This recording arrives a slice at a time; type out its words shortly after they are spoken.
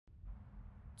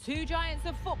Two giants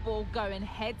of football going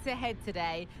head-to-head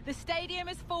today. The stadium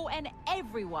is full and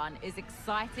everyone is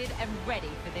excited and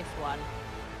ready for this one.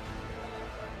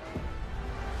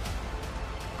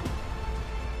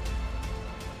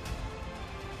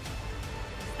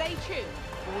 Stay tuned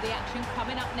for all the action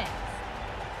coming up next.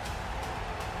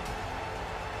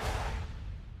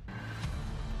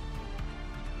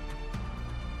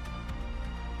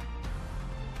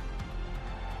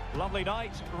 Lovely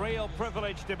night, real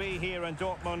privilege to be here in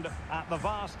Dortmund at the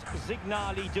vast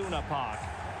Signal Iduna Park.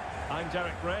 I'm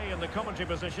Derek Ray in the commentary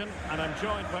position, and I'm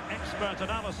joined for expert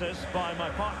analysis by my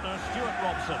partner Stuart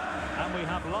Robson. And we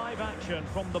have live action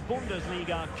from the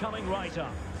Bundesliga coming right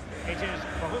up. It is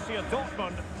Borussia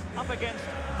Dortmund up against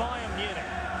Bayern Munich.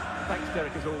 Thanks,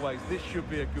 Derek, as always. This should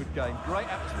be a good game. Great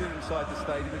atmosphere inside the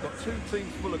stadium. We've got two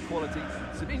teams full of quality,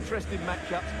 some interesting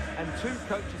matchups, and two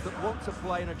coaches that want to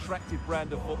play an attractive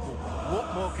brand of football.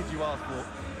 What more could you ask for?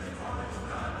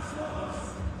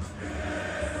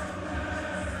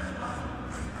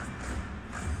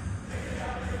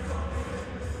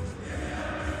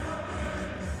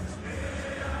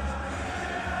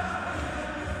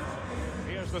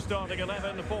 The starting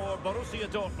 11 for Borussia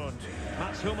Dortmund.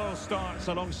 Mats Hummels starts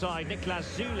alongside Niklas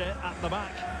Süle at the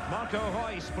back. Marco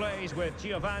Reus plays with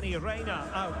Giovanni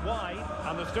Reina out wide.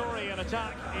 And the story in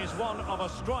attack is one of a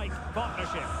strike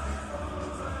partnership.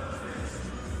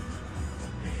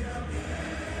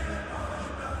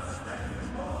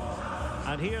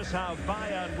 And here's how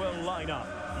Bayern will line up.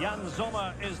 Jan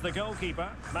Sommer is the goalkeeper.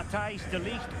 Matthijs de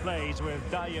Ligt plays with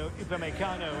Dayo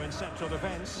Upamecano in central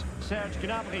defence. Serge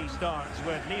Gnabry starts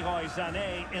with Leroy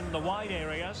Sané in the wide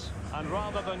areas. And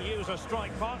rather than use a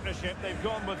strike partnership, they've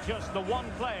gone with just the one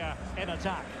player in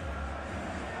attack.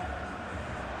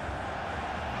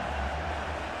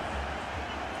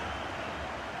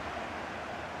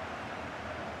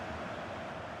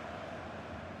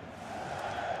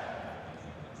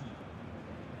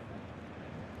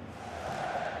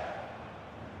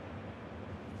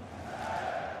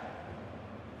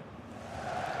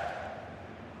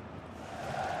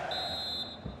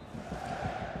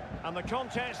 And the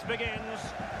contest begins.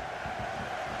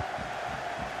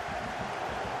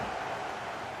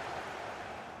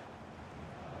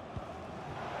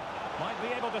 Might be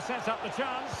able to set up the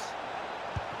chance.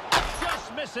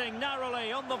 Just missing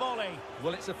narrowly on the volley.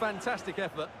 Well, it's a fantastic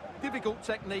effort. Difficult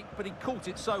technique, but he caught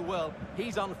it so well.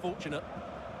 He's unfortunate.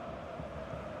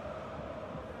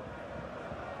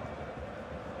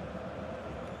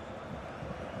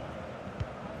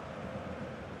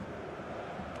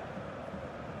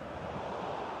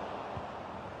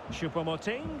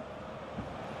 Choupo-Moting.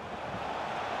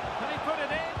 Can he put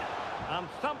it in? And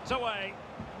thumped away.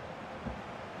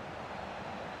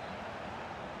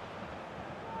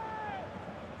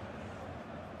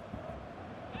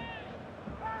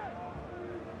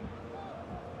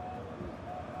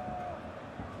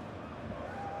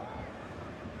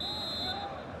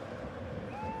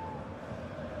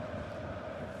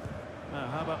 Now,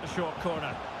 how about the short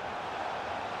corner?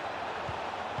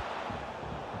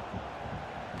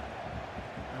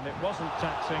 And it wasn't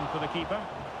taxing for the keeper.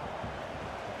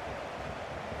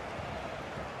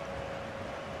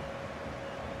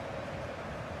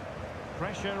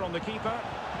 Pressure on the keeper.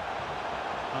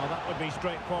 Oh, that would be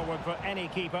straightforward for any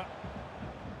keeper.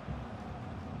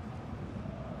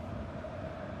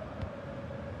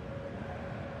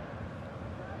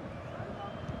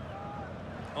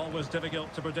 Always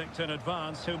difficult to predict in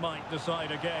advance who might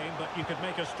decide a game, but you could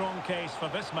make a strong case for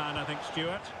this man, I think,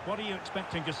 Stuart. What are you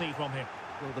expecting to see from him?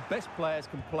 Well, the best players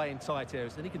can play in tight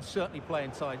areas, and he can certainly play in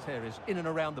tight areas, in and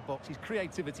around the box. His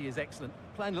creativity is excellent.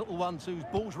 Playing little one-twos,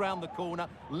 balls round the corner,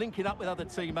 linking up with other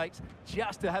teammates,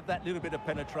 just to have that little bit of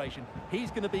penetration.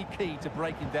 He's going to be key to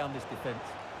breaking down this defence.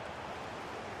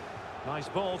 Nice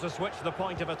ball to switch the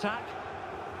point of attack.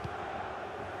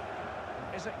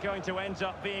 Is it going to end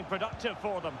up being productive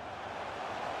for them?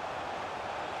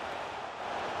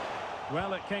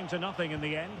 Well, it came to nothing in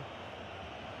the end.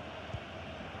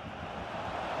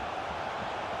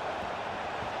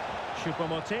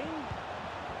 Choupo-Moting.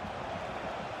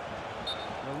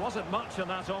 There wasn't much in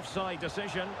that offside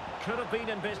decision. Could have been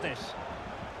in business.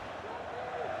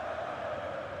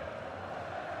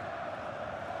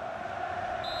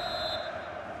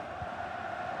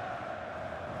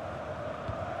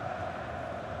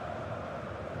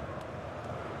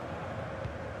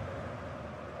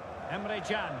 Emre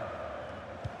Can.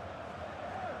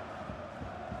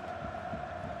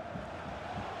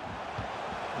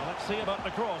 Well, let's see about the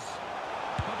cross.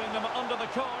 Putting them under the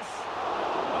cosh.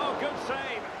 Oh, good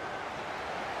save.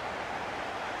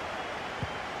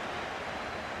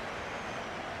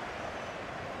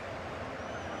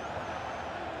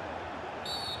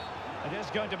 It is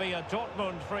going to be a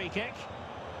Dortmund free kick.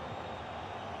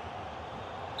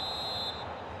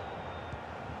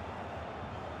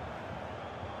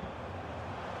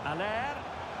 Aller.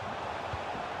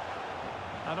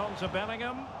 And on to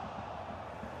Bellingham.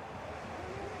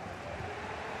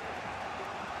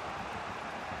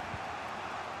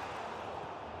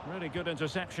 Really good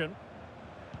interception.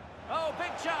 Oh,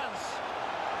 big chance!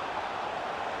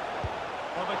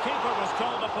 Well, the keeper was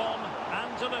called upon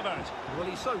and delivered. Well,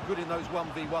 he's so good in those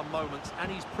 1v1 moments,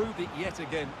 and he's proved it yet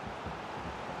again.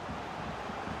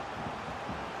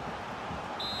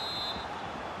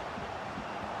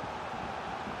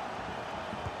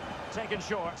 Taken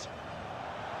short.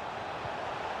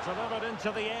 Delivered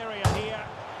into the area here.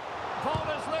 Ball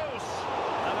is loose.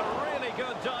 And a really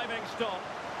good diving stop.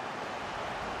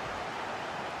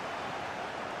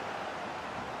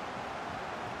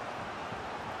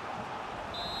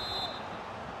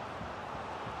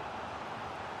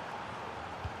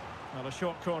 Well, a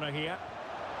short corner here.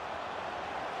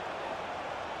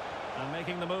 And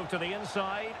making the move to the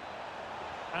inside.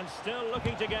 And still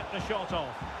looking to get the shot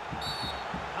off.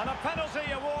 And a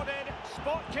penalty awarded.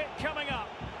 Spot kick coming up.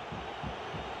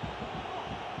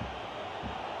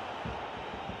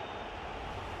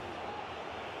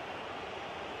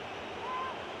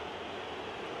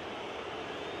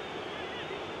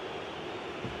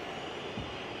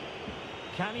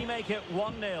 Can he make it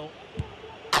 1-0?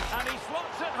 And he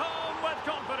slots it home with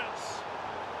confidence.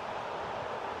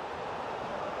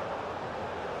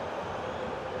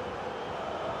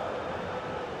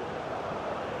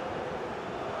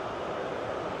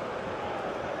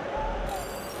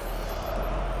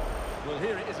 Well,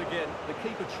 here it is again. The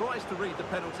keeper tries to read the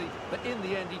penalty, but in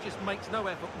the end, he just makes no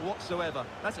effort whatsoever.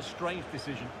 That's a strange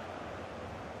decision.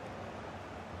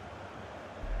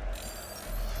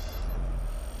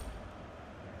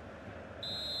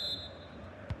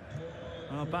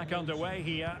 Well, back underway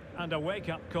here, and a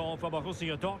wake-up call for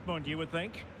Borussia Dortmund, you would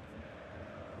think.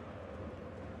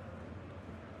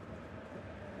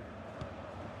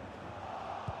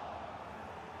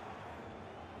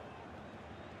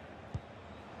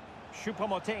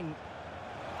 Choupo-Moting.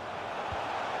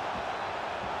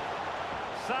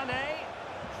 Sané.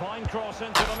 Fine cross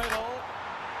into the middle.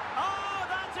 Oh,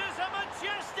 that is a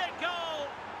majestic goal!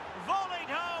 Volleyed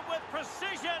home with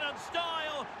precision and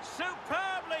style.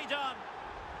 Superbly done.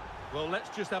 Well,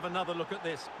 let's just have another look at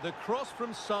this. The cross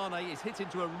from Sané is hit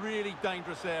into a really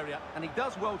dangerous area, and he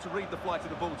does well to read the flight of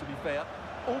the ball, to be fair.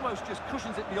 Almost just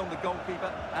cushions it beyond the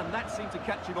goalkeeper, and that seemed to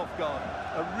catch him off guard.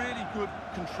 A really good,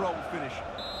 controlled finish.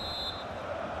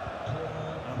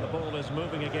 And the ball is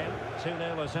moving again.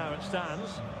 2-0 is how it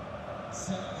stands.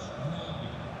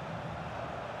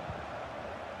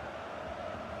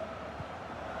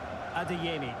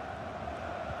 Adeyemi.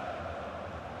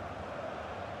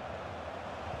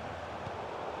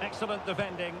 Excellent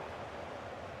defending.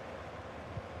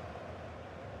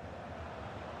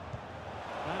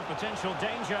 Now potential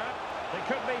danger. It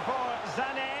could be for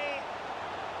Sané.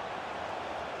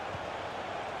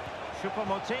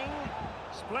 Choupo-Moting.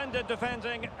 Splendid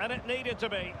defending, and it needed to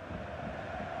be.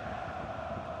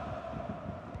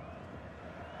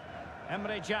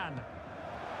 Emre Can.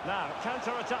 Now,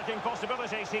 counter-attacking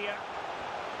possibilities here.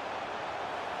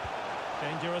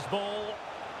 Dangerous ball.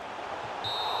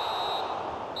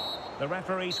 The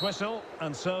referee's whistle,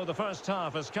 and so the first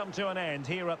half has come to an end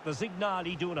here at the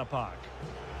Iduna Park.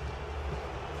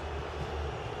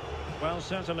 Well,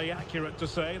 certainly accurate to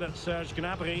say that Serge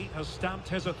Gnabry has stamped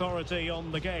his authority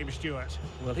on the game, Stuart.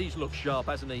 Well, he's looked sharp,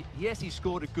 hasn't he? Yes, he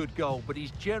scored a good goal, but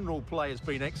his general play has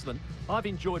been excellent. I've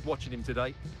enjoyed watching him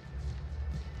today.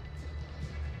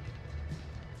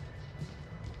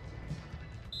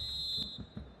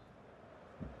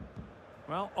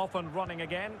 Well, off and running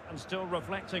again, and still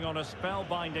reflecting on a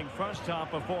spellbinding first-half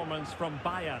performance from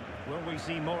Bayern. Will we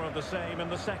see more of the same in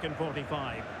the second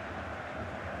 45?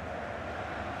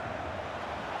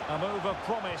 A move of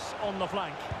promise on the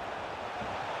flank.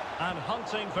 And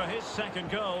hunting for his second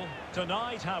goal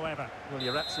tonight, however. Well,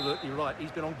 you're absolutely right.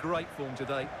 He's been on great form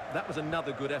today. That was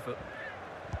another good effort.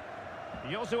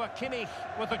 Joshua Kimmich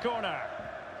with the corner.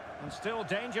 And still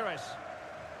dangerous.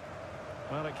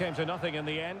 Well, it came to nothing in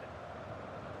the end.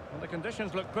 And the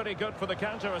conditions look pretty good for the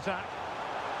counter-attack.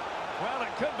 Well,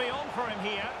 it could be on for him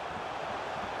here.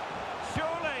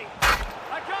 Surely.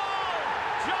 A goal!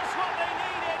 Just what they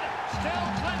needed. Still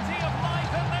plenty of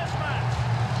life in this match.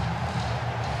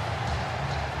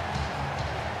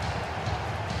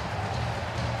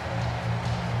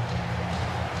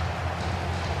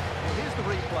 Well, here's the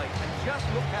replay, and just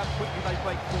look how quickly they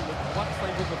break forward once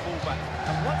they win the ball back.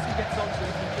 And once he gets onto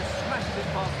it, he just smashes it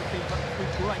past the keeper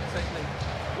with great technique.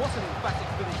 What an emphatic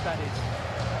finish that is.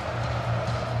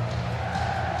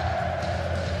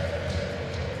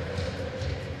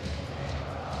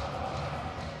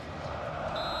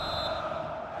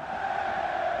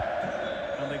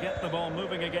 And they get the ball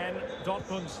moving again.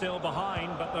 Dortmund still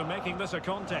behind, but they're making this a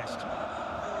contest.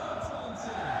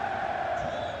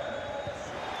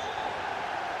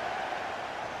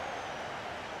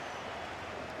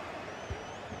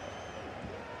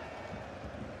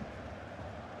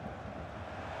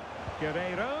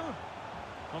 Guerreiro.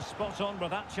 Well, spot on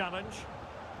with that challenge.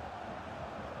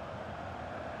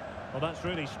 Well, that's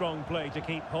really strong play to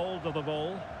keep hold of the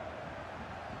ball.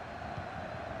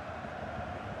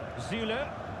 Zule.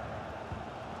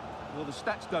 Well, the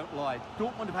stats don't lie.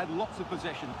 Dortmund have had lots of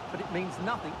possession, but it means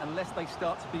nothing unless they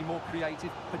start to be more creative,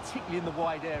 particularly in the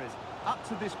wide areas. Up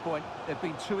to this point, they've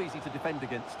been too easy to defend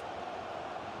against.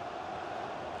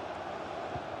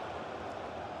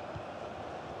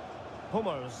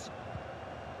 Hummels.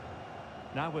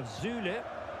 Now with Zule.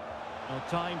 Well,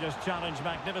 timed his challenge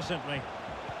magnificently.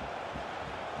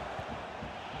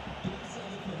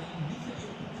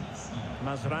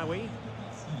 Mazraoui.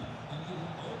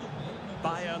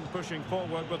 Bayern pushing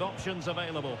forward with options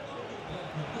available.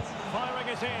 Firing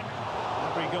it in.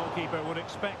 Every goalkeeper would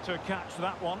expect to catch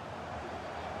that one.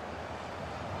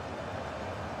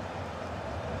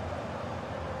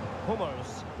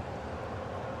 Hummels.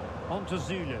 On to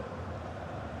Zule.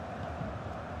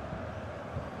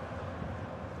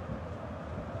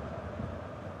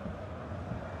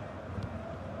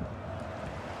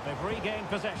 They've regained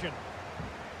possession.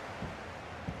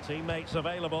 Teammates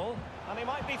available. And he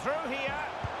might be through here.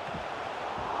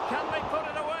 Can they put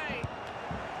it away?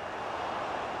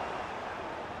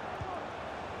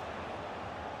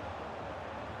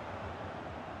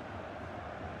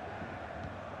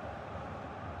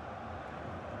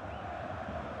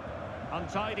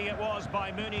 Untidy it was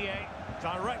by Meunier.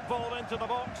 Direct ball into the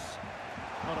box.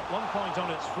 Well, at one point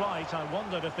on its flight, I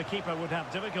wondered if the keeper would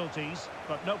have difficulties,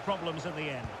 but no problems in the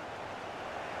end.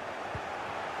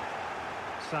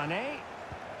 Sané.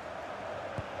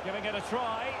 Giving it a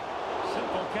try.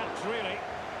 Simple catch, really.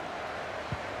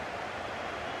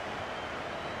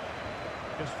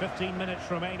 Just 15 minutes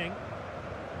remaining.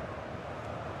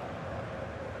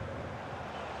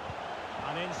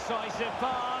 An incisive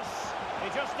pass. He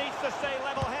just needs to stay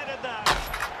level-headed now.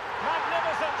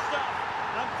 Magnificent stuff.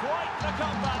 And quite the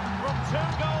comeback from 2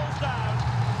 goals down.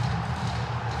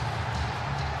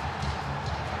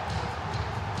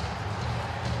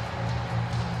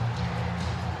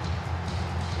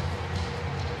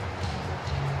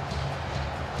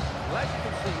 Well, as you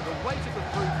can see, the weight of the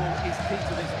through ball is key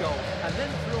to this goal. And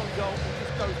then through on goal, he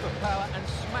just goes for power and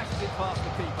smashes it past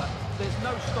the keeper. There's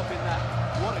no stopping that.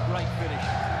 What a great finish.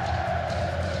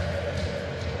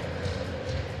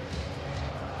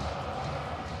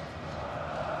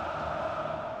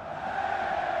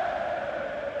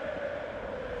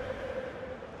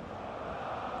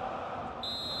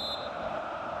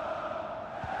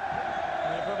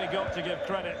 Got to give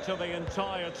credit to the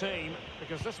entire team,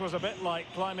 because this was a bit like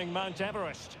climbing Mount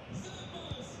Everest.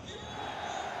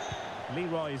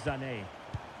 Leroy Sané.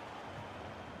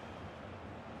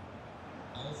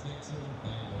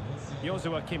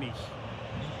 Joshua Kimmich.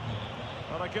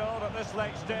 But a goal at this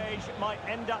late stage might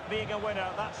end up being a winner.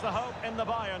 That's the hope in the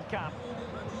Bayern camp.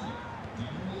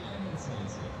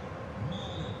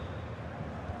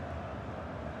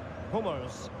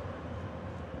 Hummels.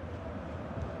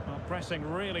 Pressing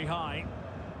really high.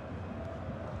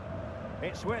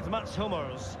 It's with Mats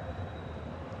Hummels.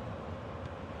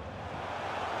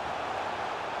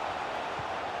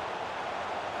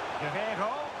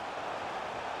 Guerreiro.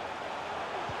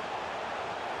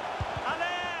 And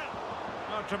there!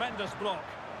 Oh, tremendous block.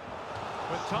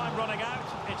 With time running out,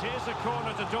 it is a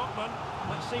corner to Dortmund.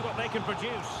 Let's see what they can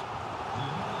produce.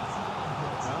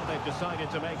 Well, they've decided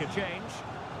to make a change.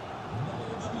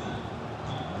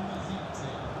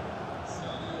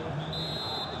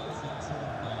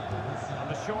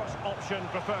 Short option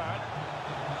preferred.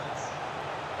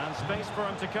 And space for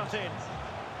him to cut in.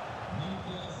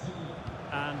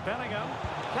 And Bellingham.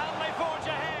 Can they forge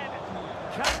ahead?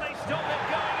 Can they stop it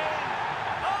going in?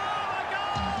 Oh, a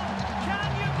goal! Can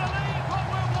you believe what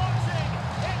we're watching?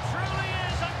 It truly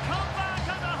is a comeback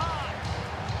and a half.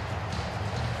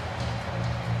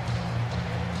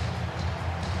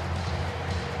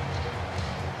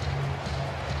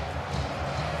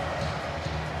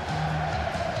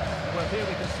 Well, here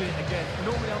we can see it again.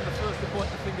 Normally I'm the first to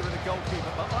point the finger at the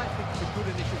goalkeeper, but I think it's a good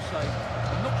initial save.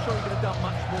 I'm not sure he could have done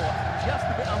much more. Just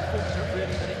a bit unfortunate,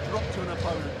 really, that it dropped to an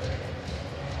opponent.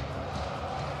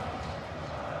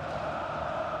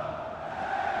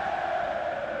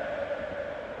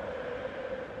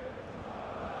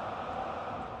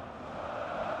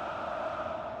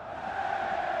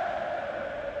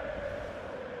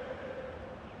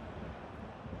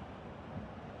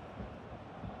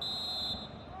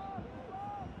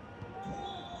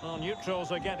 Well,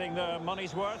 neutrals are getting their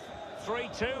money's worth.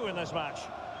 3-2 in this match.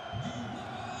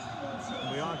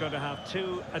 We are going to have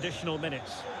 2 additional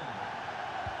minutes.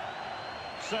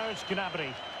 Serge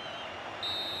Gnabry.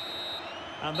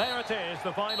 And there it is,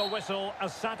 the final whistle, a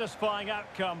satisfying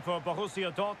outcome for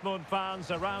Borussia Dortmund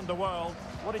fans around the world.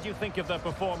 What did you think of their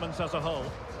performance as a whole?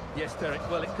 Yes, Derek,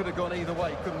 well, it could have gone either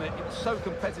way, couldn't it? It was so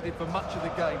competitive for much of the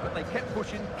game, but they kept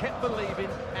pushing, kept believing,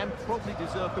 and probably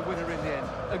deserved the winner in the end.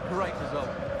 A great result.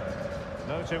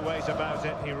 No two ways about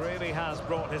it. He really has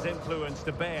brought his influence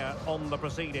to bear on the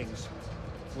proceedings.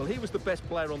 Well, he was the best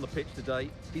player on the pitch today.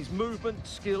 His movement,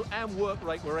 skill and work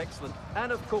rate were excellent.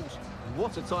 And, of course,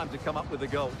 what a time to come up with a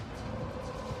goal.